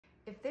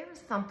there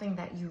is something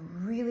that you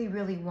really,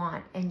 really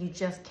want and you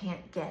just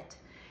can't get,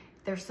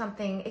 there's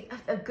something,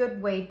 a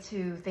good way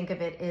to think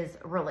of it is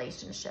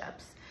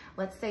relationships.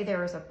 Let's say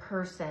there is a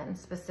person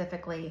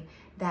specifically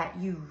that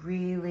you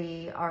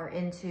really are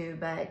into,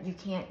 but you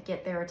can't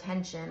get their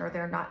attention, or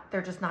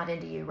they're just not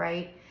into you,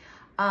 right?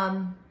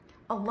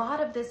 A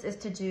lot of this is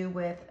to do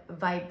with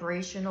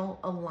vibrational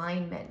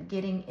alignment,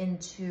 getting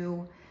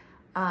into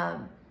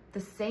the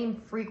same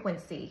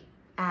frequency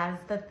as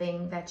the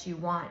thing that you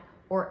want,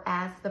 or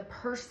as the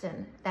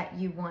person that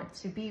you want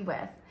to be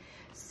with.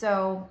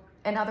 So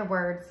in other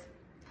words,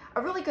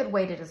 a really good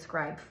way to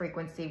describe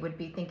frequency would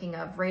be thinking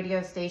of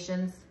radio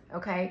stations,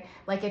 okay?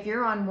 Like if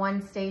you're on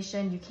one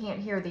station, you can't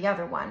hear the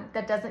other one.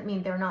 That doesn't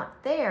mean they're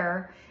not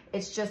there.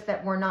 It's just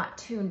that we're not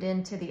tuned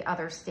into the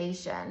other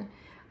station.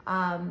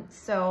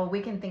 So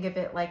we can think of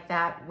it like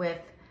that with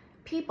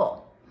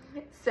people.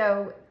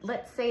 So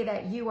let's say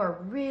that you are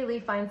really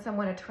find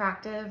someone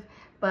attractive,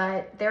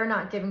 but they're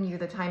not giving you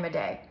the time of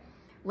day.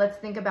 Let's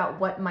think about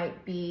what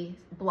might be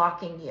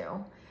blocking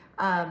you.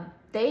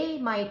 They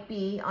might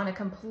be on a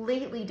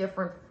completely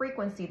different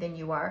frequency than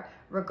you are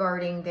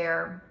regarding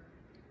their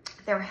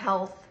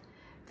health,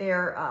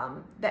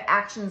 the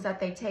actions that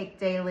they take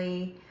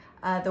daily,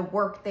 the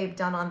work they've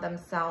done on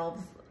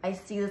themselves. I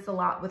see this a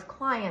lot with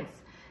clients.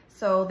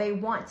 So they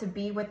want to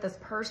be with this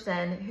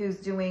person who's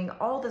doing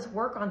all this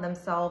work on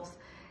themselves,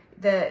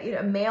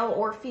 male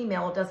or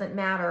female, it doesn't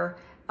matter,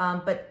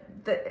 but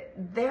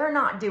they're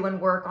not doing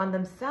work on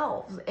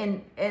themselves.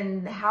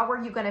 And how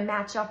are you going to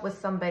match up with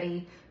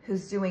somebody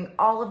who's doing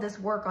all of this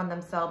work on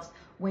themselves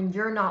when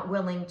you're not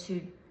willing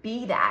to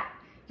be that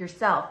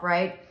yourself,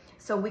 right?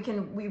 So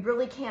we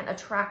really can't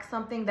attract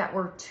something that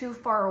we're too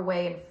far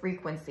away in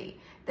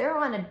frequency. They're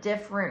on a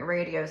different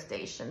radio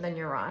station than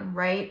you're on,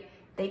 right?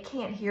 They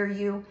can't hear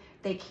you.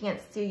 They can't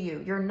see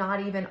you. You're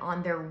not even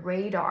on their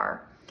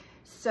radar.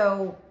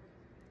 So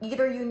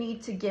either you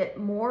need to get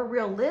more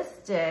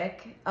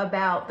realistic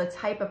about the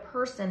type of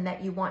person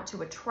that you want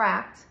to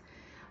attract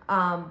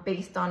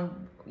based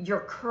on your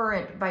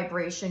current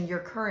vibration, your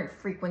current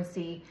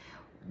frequency,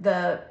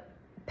 the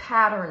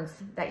patterns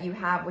that you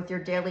have with your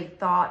daily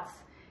thoughts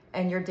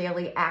and your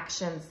daily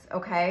actions,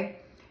 okay?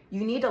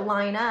 You need to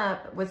line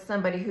up with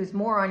somebody who's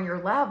more on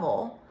your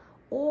level,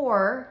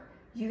 or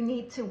you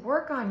need to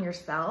work on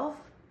yourself,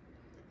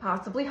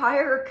 possibly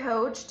hire a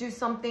coach, do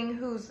something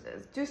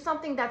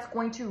that's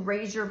going to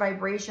raise your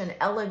vibration,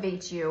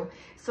 elevate you,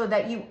 so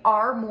that you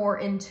are more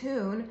in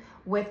tune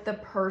with the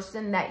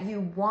person that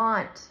you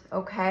want,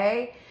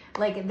 okay?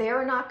 Like,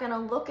 they're not gonna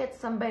look at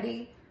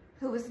somebody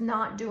who is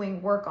not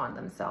doing work on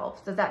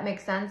themselves. Does that make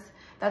sense?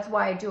 That's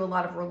why I do a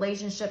lot of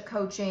relationship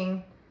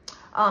coaching.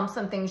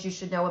 Some things you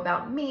should know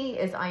about me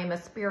is I am a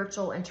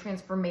spiritual and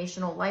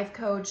transformational life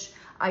coach.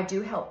 I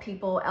do help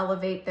people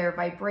elevate their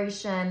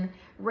vibration,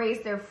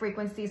 raise their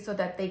frequency so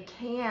that they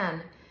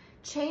can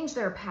change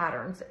their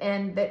patterns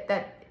and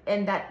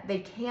that they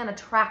can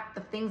attract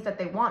the things that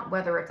they want,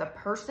 whether it's a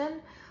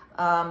person,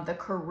 the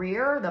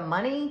career, the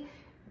money,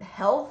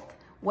 health,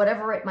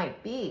 whatever it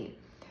might be.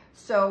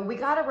 So we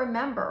got to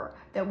remember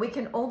that we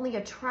can only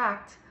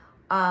attract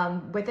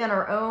within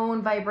our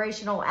own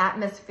vibrational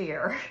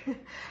atmosphere.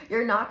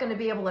 You're not going to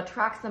be able to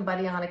attract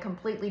somebody on a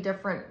completely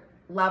different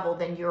level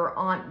than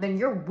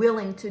you're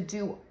willing to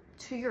do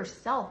to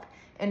yourself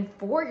and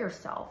for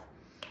yourself.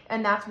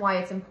 And that's why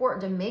it's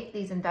important to make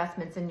these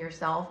investments in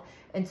yourself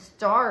and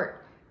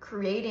start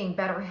creating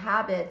better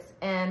habits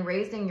and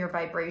raising your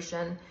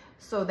vibration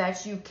so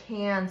that you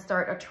can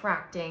start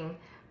attracting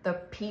the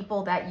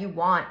people that you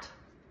want,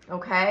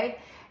 okay?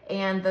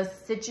 And the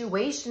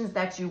situations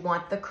that you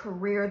want, the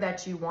career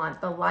that you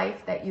want, the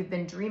life that you've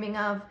been dreaming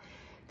of.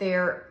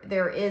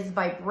 There is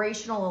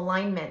vibrational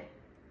alignment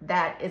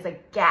that is a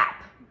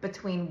gap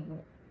between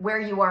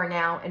where you are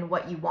now and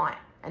what you want.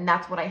 And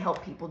that's what I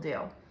help people do.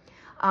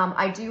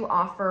 I do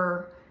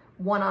offer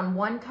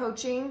one-on-one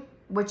coaching,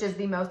 which is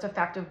the most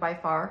effective by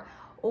far,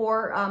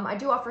 or I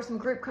do offer some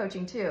group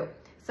coaching too.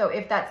 So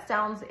if that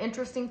sounds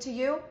interesting to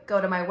you,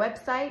 go to my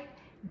website,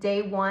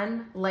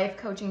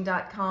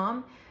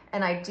 day1lifecoaching.com,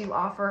 and I do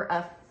offer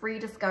a free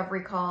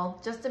discovery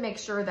call just to make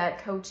sure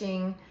that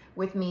coaching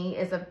with me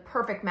is a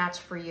perfect match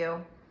for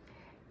you.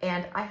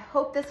 And I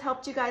hope this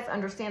helped you guys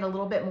understand a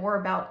little bit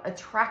more about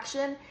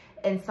attraction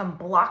and some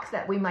blocks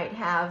that we might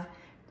have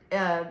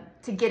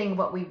to getting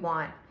what we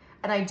want.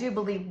 And I do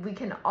believe we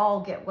can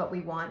all get what we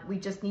want. We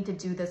just need to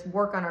do this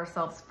work on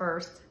ourselves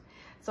first.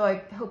 So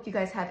I hope you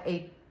guys have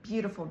a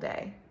beautiful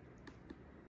day.